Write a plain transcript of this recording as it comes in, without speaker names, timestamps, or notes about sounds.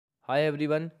Hi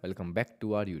everyone, welcome back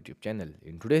to our YouTube channel.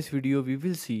 In today's video, we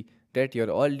will see that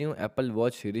your all new Apple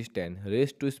Watch Series 10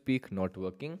 raise to speak not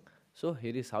working. So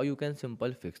here is how you can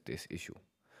simple fix this issue.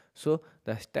 So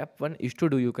the step 1 is to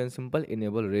do you can simple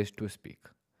enable raise to speak.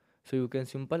 So you can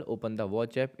simple open the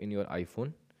watch app in your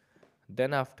iPhone.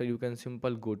 Then after you can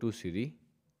simple go to Siri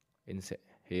in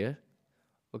here.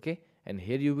 Okay, and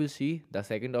here you will see the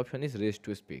second option is raise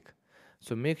to speak.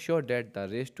 So make sure that the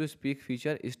raise to speak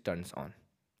feature is turned on.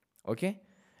 Okay,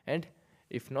 and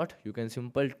if not you can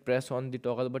simple press on the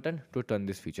toggle button to turn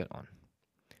this feature on.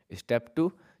 Step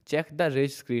 2, check the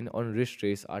raise screen on wrist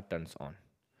raise are turned on.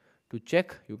 To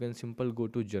check you can simple go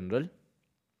to general.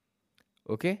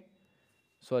 Okay,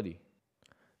 sorry,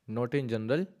 not in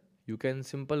general, you can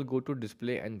simple go to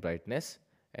display and brightness,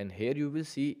 and here you will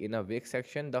see in a wake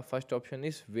section the first option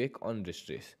is wake on wrist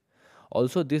raise.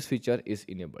 Also this feature is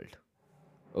enabled.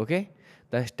 Okay,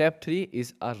 the step 3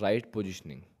 is a right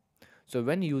positioning. So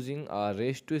when using a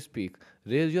raise to speak,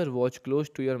 raise your watch close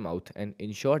to your mouth and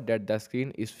ensure that the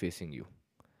screen is facing you.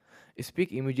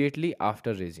 Speak immediately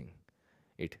after raising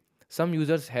it. Some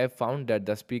users have found that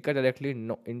the speaker directly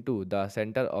into the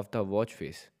center of the watch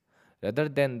face rather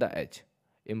than the edge.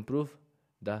 Improve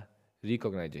the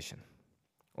recognition.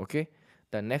 Okay.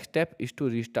 The next step is to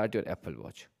restart your Apple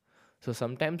Watch. So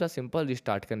sometimes a simple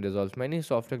restart can resolve many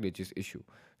software glitches issue.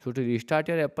 So to restart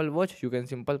your Apple Watch, you can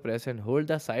simple press and hold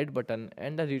the side button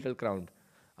and the little crown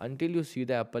until you see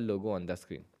the Apple logo on the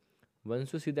screen.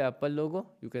 Once you see the Apple logo,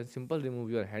 you can simple remove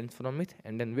your hands from it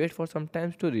and then wait for some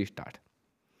time to restart.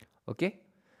 Okay,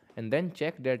 and then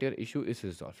check that your issue is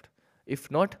resolved.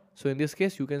 If not, so in this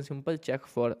case you can simple check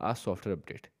for a software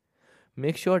update.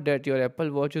 Make sure that your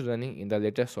Apple Watch is running in the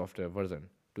latest software version.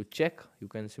 To check, you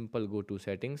can simple go to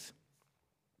settings.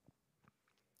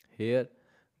 Here,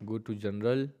 go to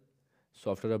general,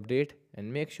 software update,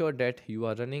 and make sure that you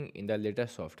are running in the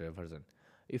latest software version.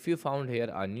 If you found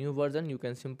here a new version, you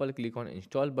can simply click on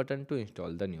install button to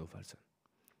install the new version.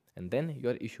 And then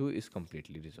your issue is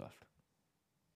completely resolved.